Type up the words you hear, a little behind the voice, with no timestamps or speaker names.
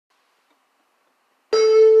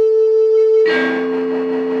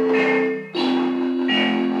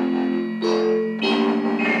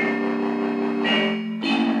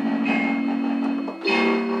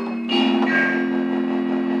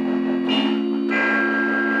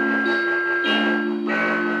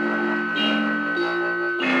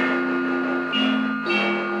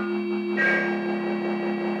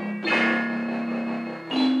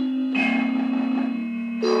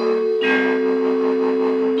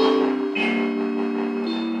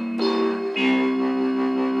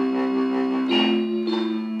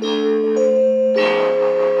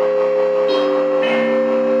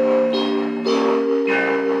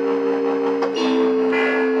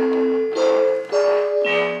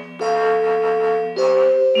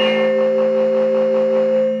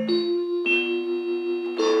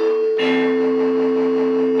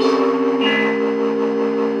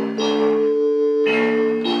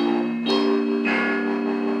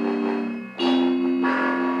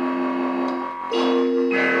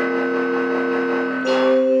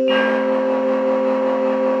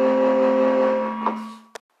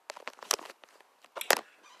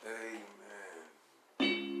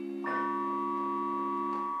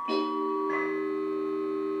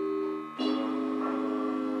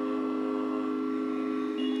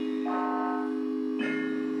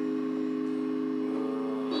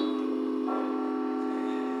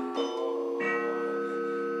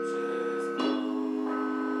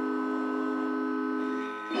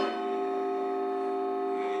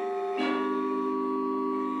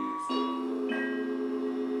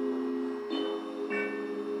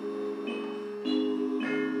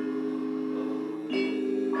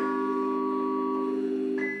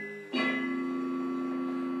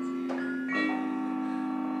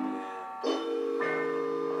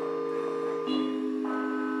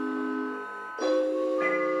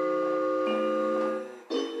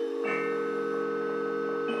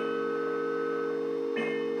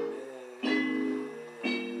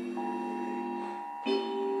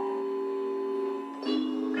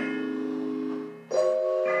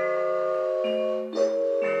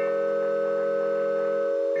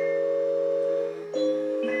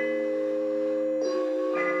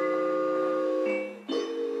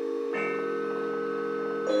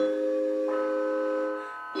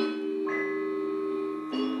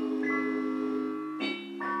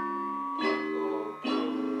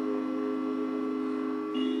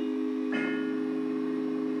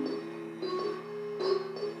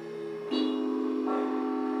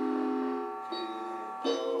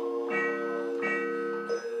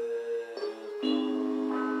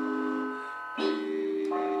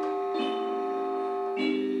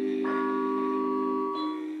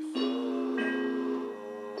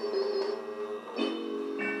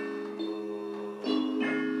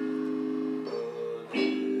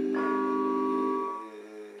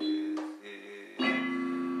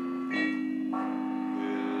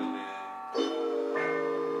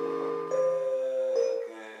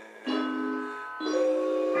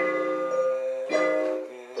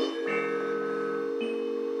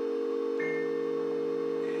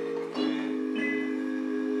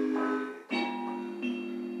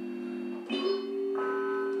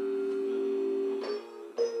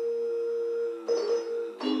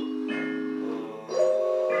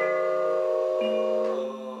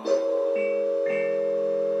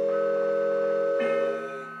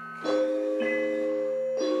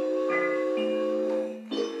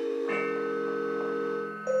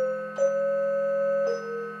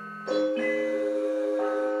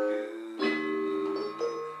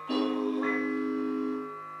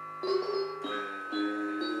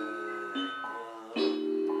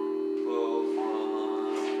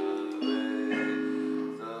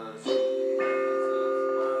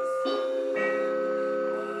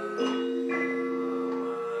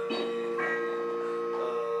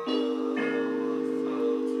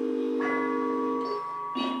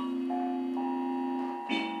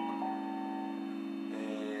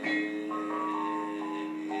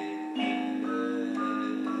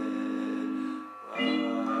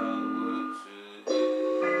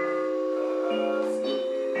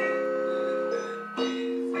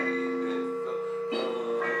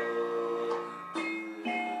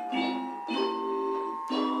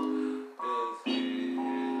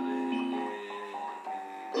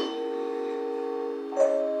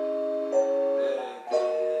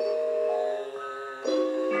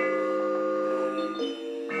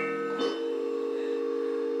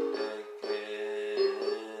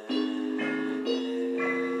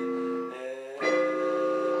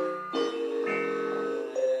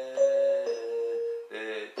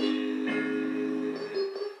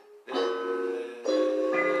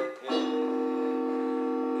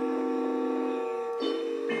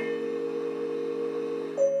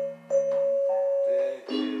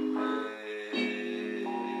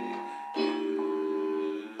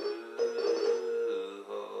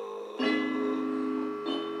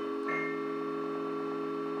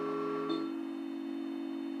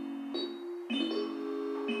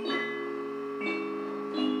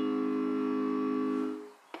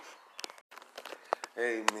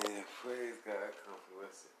Amen. Praise God. Come for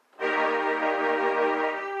us.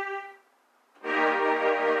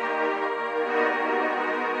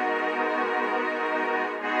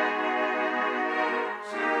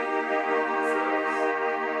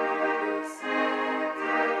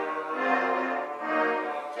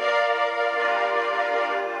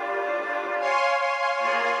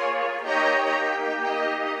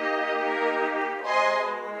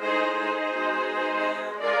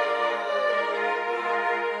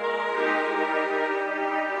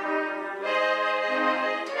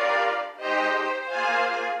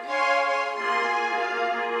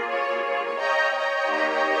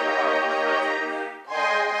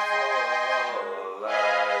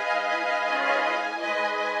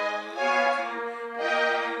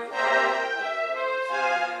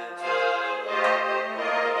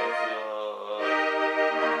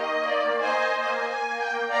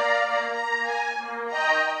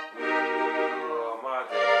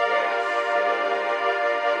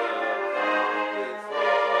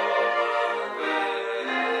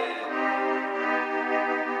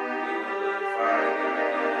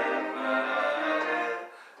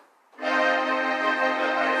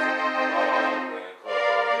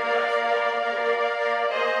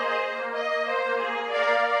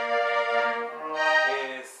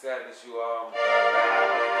 You are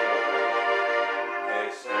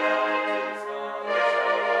and shout to the sun, and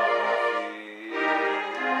shout on my feet.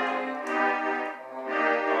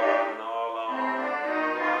 All along,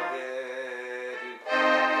 you are there.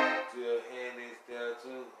 Your hand is there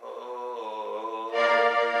to hold.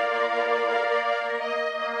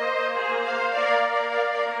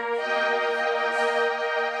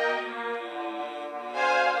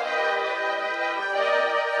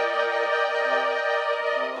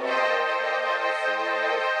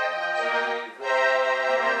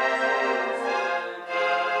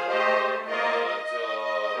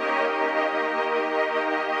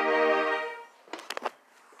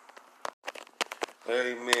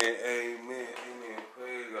 Amen, amen, amen.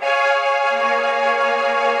 Praise God.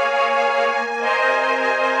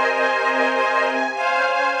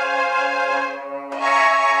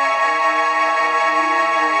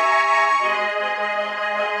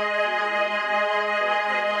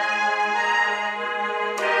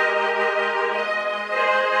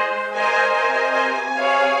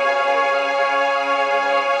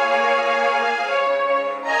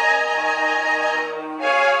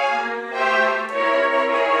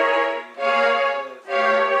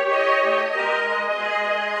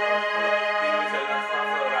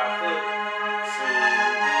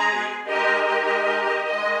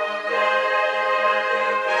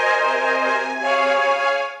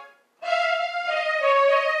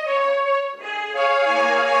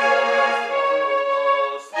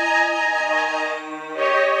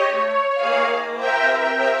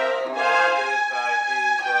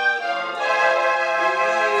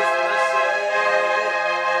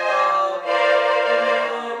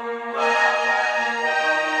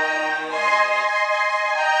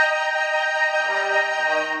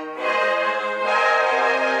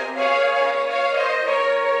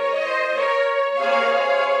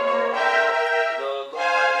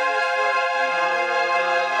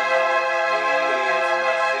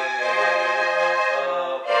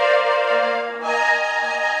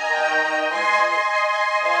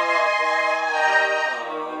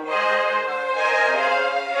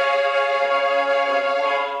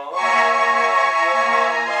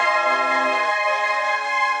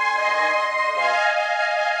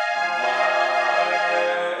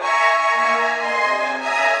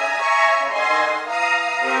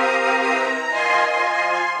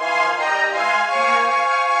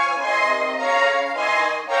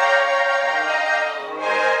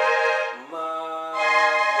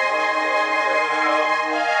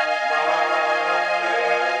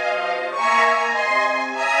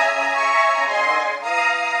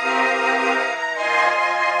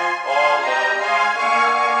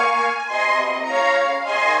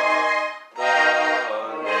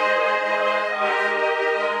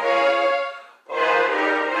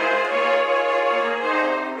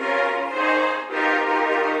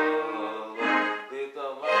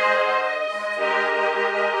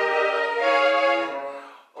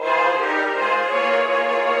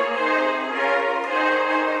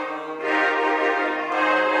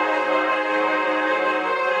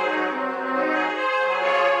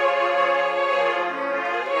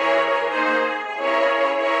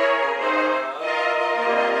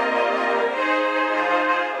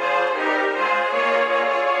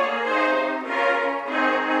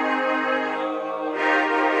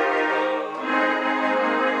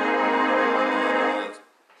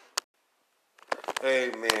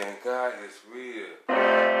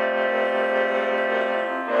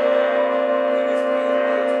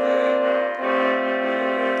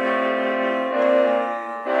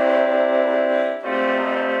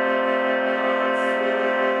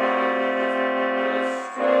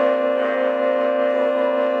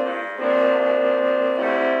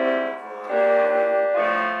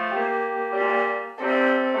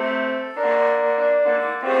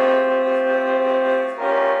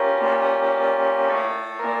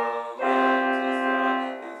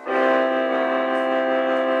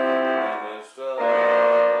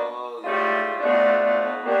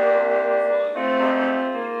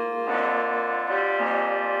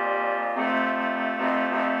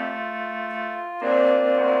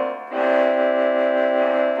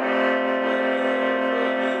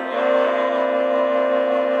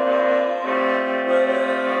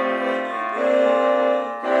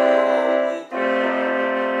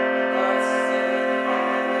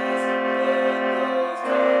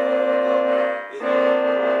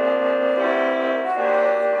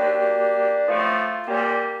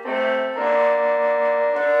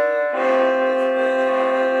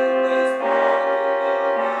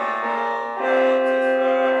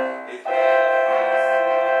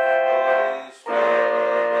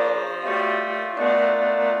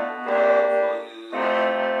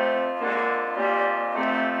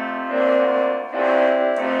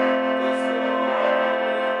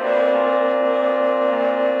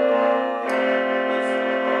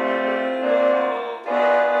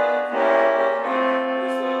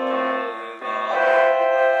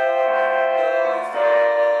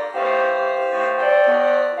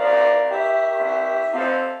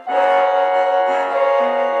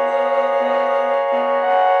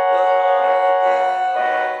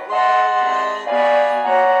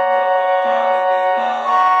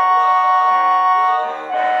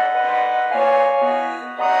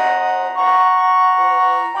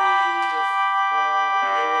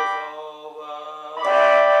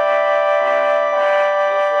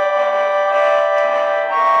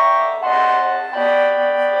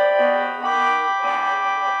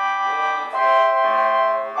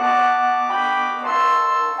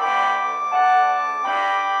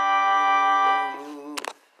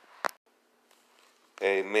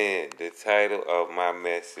 Amen. The title of my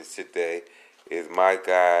message today is My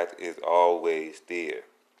God is Always There.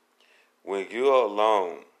 When you're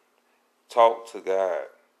alone, talk to God.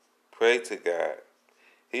 Pray to God.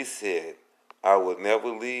 He said, I will never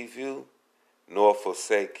leave you nor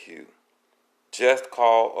forsake you. Just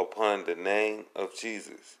call upon the name of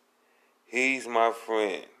Jesus. He's my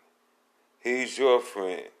friend. He's your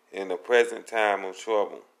friend in the present time of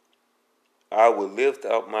trouble. I will lift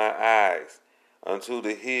up my eyes unto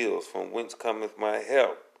the hills from whence cometh my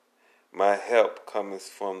help. My help cometh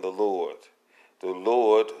from the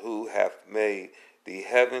Lord who hath made the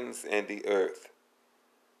heavens and the earth.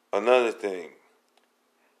 Another thing,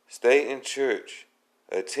 stay in church.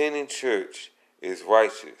 Attending church is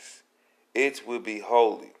righteous. It will be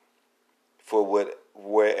holy. For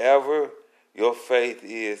wherever your faith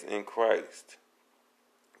is in Christ.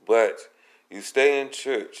 But you stay in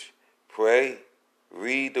church, pray,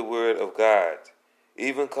 read the Word of God,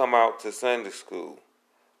 even come out to Sunday school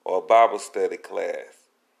or Bible study class.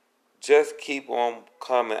 Just keep on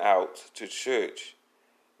coming out to church.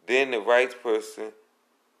 Then the right person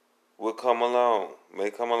may come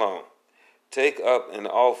along. Take up an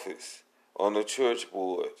office on the church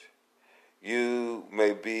board. You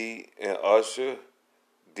may be an usher,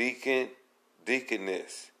 deacon,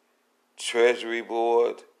 deaconess, treasury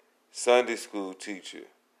board, Sunday school teacher,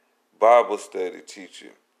 Bible study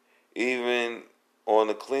teacher, even on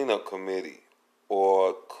the cleanup committee,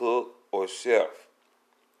 or cook or chef.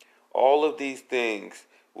 All of these things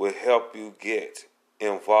will help you get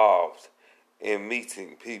involved in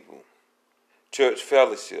meeting people, church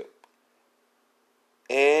fellowship,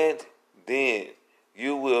 and then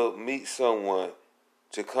you will meet someone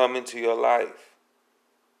to come into your life.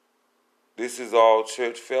 This is all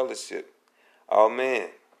church fellowship. Amen.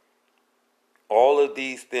 All of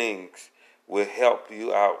these things will help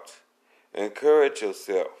you out. Encourage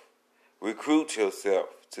yourself. Recruit yourself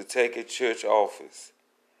to take a church office.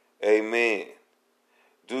 Amen.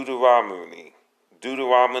 Deuteronomy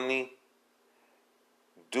 31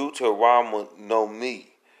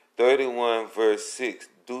 verse 6.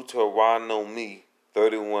 Deuteronomy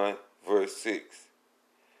 31 verse 6.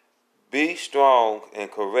 Be strong and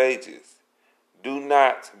courageous. Do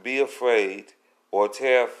not be afraid or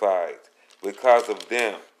terrified because of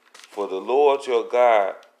them, for the Lord your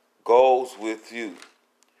God goes with you.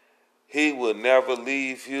 He will never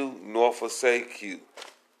leave you nor forsake you.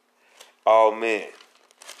 Amen.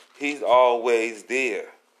 He's always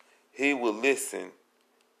there. He will listen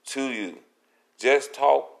to you. Just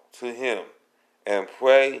talk to him and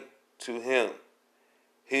pray to him.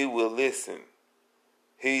 He will listen.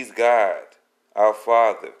 He's God, our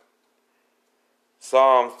Father.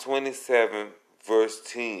 Psalms 27 verse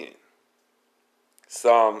 10.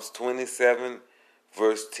 Psalms 27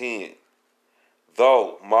 verse 10.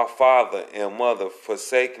 Though my father and mother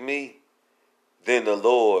forsake me, then the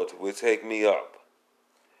Lord will take me up.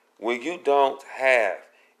 When you don't have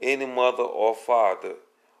any mother or father,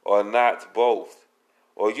 or not both,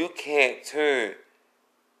 or you can't turn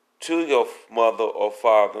to your mother or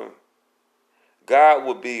father, God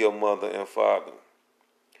will be your mother and father.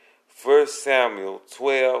 1 Samuel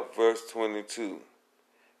 12 verse 22.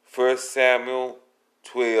 1 Samuel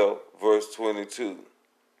 12 verse 22.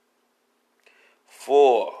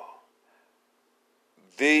 For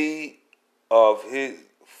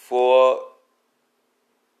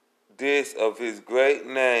this of his great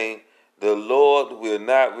name, the Lord will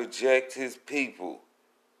not reject his people.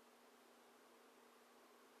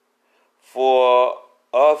 For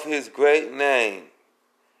of his great name,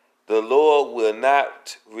 the Lord will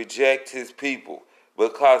not reject his people,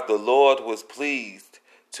 because the Lord was pleased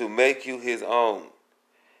to make you his own.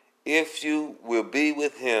 If you will be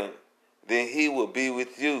with him, then he will be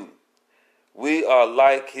with you. We are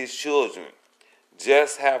like his children.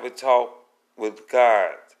 Just have a talk with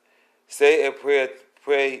God. Say a prayer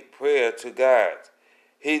to God.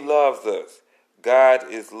 He loves us. God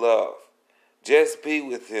is love. Just be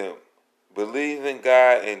with him. Believe in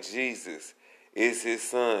God, and Jesus is his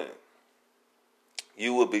son.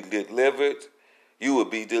 You will be delivered. You will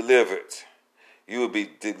be delivered. You will be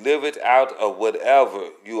delivered out of whatever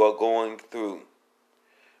you are going through.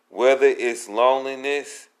 Whether it's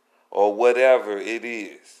loneliness or whatever it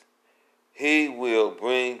is, he will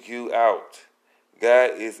bring you out.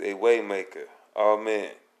 God is a way maker.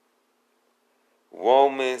 Amen.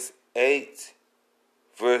 Romans 8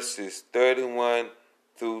 verses 31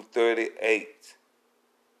 through 38.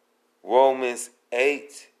 Romans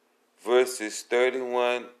 8 verses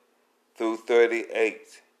 31 through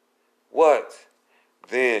 38. What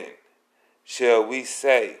then shall we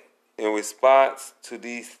say in response to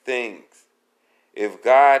these things? If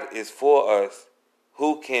God is for us,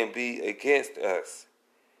 who can be against us?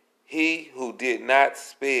 He who did not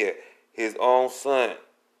spare his own son,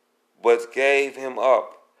 but gave him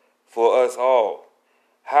up for us all,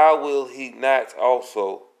 how will he not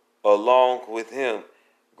also, along with him,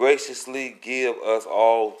 graciously give us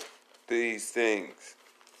all these things?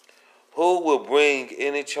 Who will bring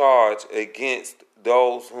any charge against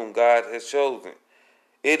those whom God has chosen?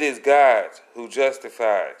 It is God who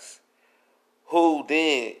justifies. Who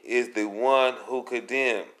then is the one who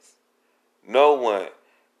condemns? No one.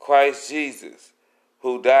 Christ Jesus,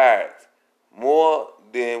 who died. More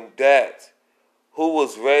than that, who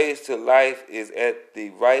was raised to life, is at the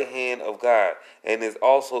right hand of God and is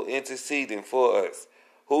also interceding for us.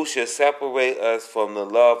 Who shall separate us from the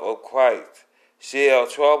love of Christ? Shall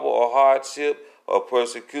trouble or hardship or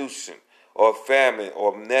persecution or famine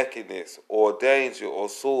or nakedness or danger or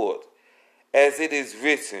sword? As it is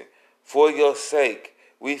written, for your sake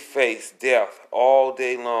we face death all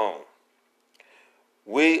day long.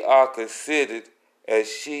 We are considered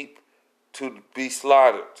as sheep to be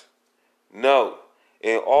slaughtered. No,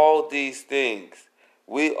 in all these things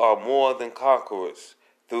we are more than conquerors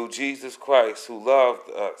through Jesus Christ who loved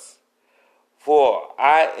us. For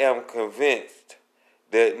I am convinced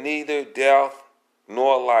that neither death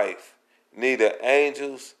nor life, neither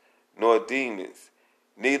angels nor demons,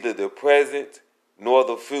 neither the present nor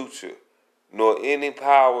the future, nor any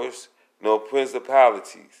powers, nor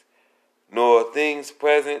principalities, nor things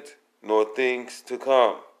present, nor things to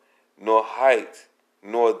come, nor height,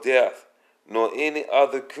 nor depth, nor any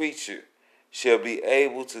other creature shall be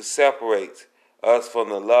able to separate us from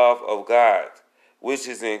the love of God, which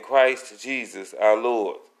is in Christ Jesus our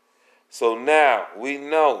Lord. So now we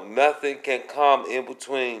know nothing can come in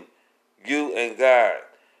between you and God.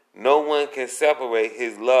 No one can separate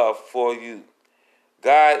his love for you.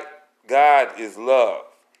 God is love.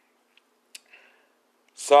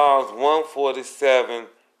 Psalms 147,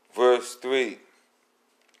 verse 3.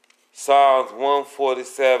 Psalms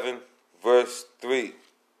 147, verse 3.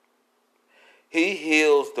 He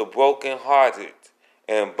heals the brokenhearted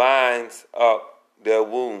and binds up their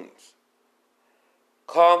wounds.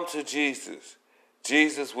 Come to Jesus.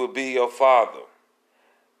 Jesus will be your Father.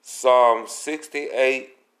 Psalm 68,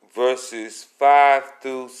 verses 5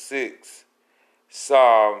 through 6.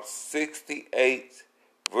 Psalm 68,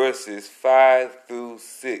 verses 5 through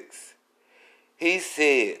 6. He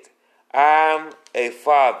said, I'm a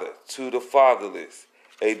father to the fatherless,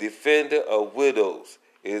 a defender of widows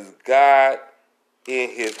is God in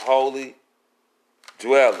his holy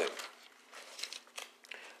dwelling.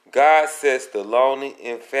 God sets the lonely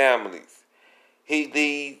in families. He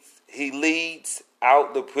leads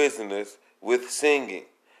out the prisoners with singing,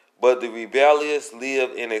 but the rebellious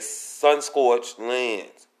live in a sun-scorched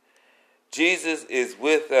land. Jesus is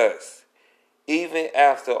with us, even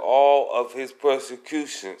after all of his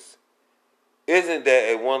persecutions. Isn't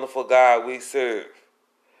that a wonderful God we serve?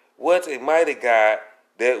 What a mighty God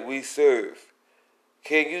that we serve.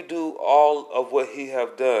 Can you do all of what he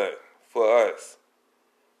have done for us?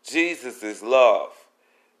 Jesus is love.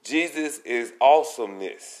 Jesus is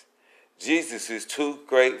awesomeness. Jesus is too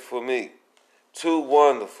great for me, too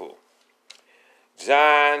wonderful.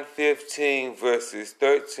 John 15, verses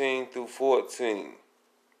 13 through 14.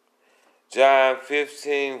 John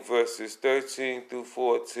 15, verses 13 through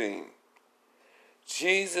 14.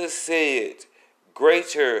 Jesus said,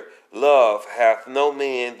 greater love hath no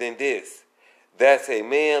man than this, that a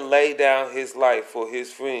man lay down his life for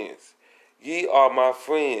his friends. Ye are my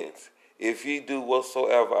friends, if ye do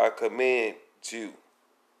whatsoever I command you.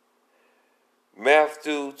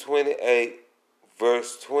 Matthew 28,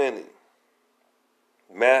 verse 20.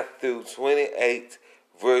 Matthew 28,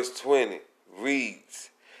 verse 20 reads,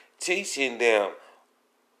 teaching them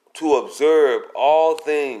to observe all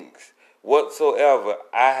things whatsoever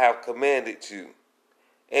I have commanded you.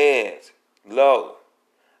 And, lo,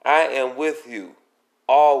 I am with you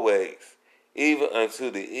always, even unto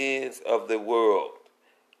the ends of the world.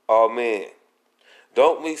 Amen.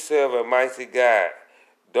 Don't we serve a mighty God?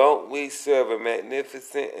 Don't we serve a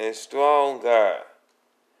magnificent and strong God?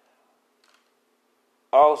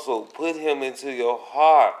 Also, put him into your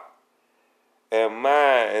heart and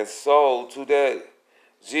mind and soul today.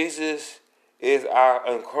 Jesus is our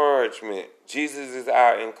encouragement. Jesus is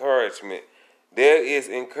our encouragement. There is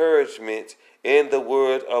encouragement in the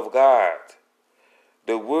Word of God.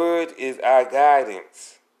 The Word is our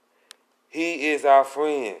guidance. He is our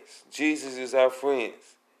friend. Jesus is our friend.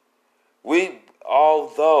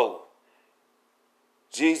 Although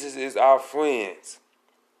Jesus is our friend,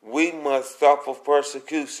 we must suffer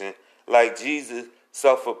persecution like Jesus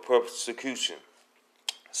suffered persecution.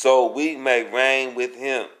 so we may reign with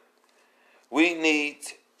him. We need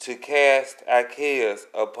to cast our cares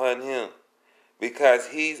upon him because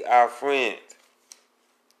he's our friend.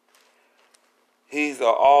 He's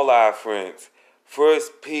all our friends. 1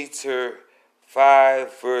 Peter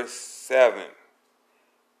 5 verse 7.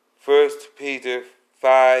 1 Peter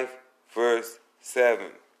 5 verse 7.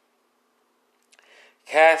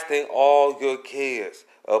 Casting all your cares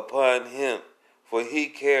upon him, for he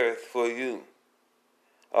careth for you.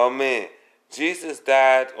 Amen. Jesus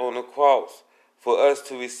died on the cross for us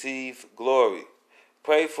to receive glory.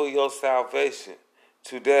 Pray for your salvation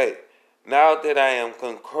today. Now that I am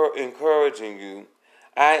encouraging you,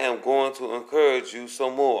 I am going to encourage you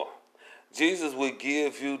some more. Jesus will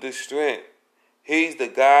give you the strength. He's the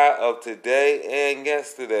God of today and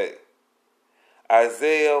yesterday.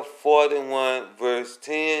 Isaiah 41 verse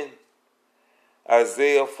 10.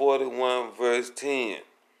 Isaiah 41 verse 10.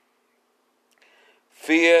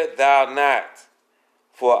 Fear thou not,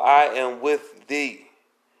 for I am with thee.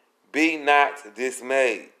 Be not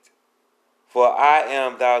dismayed, for I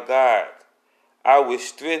am thy God. I will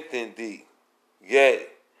strengthen thee. Yea,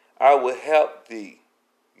 I will help thee.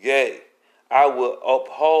 Yea, I will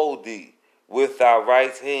uphold thee with thy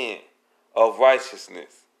right hand of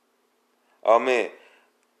righteousness. Amen.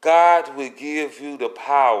 God will give you the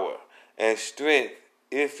power and strength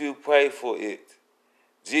if you pray for it.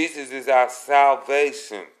 Jesus is our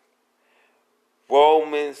salvation.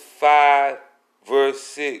 Romans 5 verse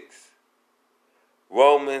 6.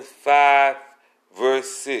 Romans 5 verse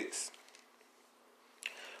 6.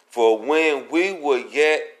 For when we were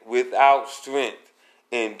yet without strength,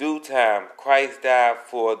 in due time Christ died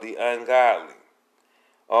for the ungodly.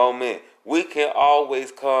 Amen. We can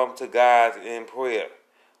always come to God in prayer.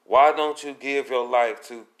 Why don't you give your life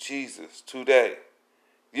to Jesus today?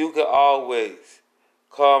 You can always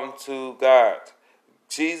come to God.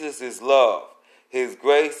 Jesus is love. His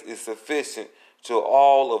grace is sufficient to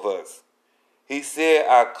all of us. He said,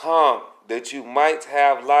 I come that you might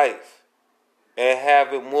have life and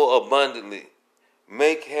have it more abundantly.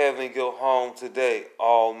 Make heaven your home today.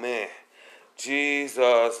 Amen.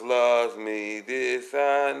 Jesus loves me, this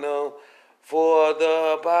I know, for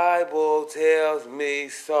the Bible tells me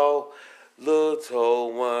so.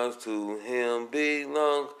 Little ones to him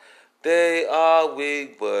belong. They are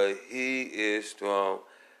weak, but he is strong.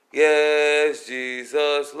 Yes,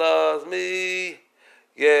 Jesus loves me.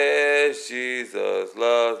 Yes, Jesus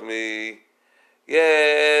loves me.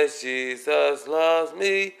 Yes, Jesus loves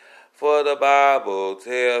me, for the Bible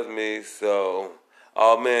tells me so.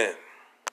 Amen.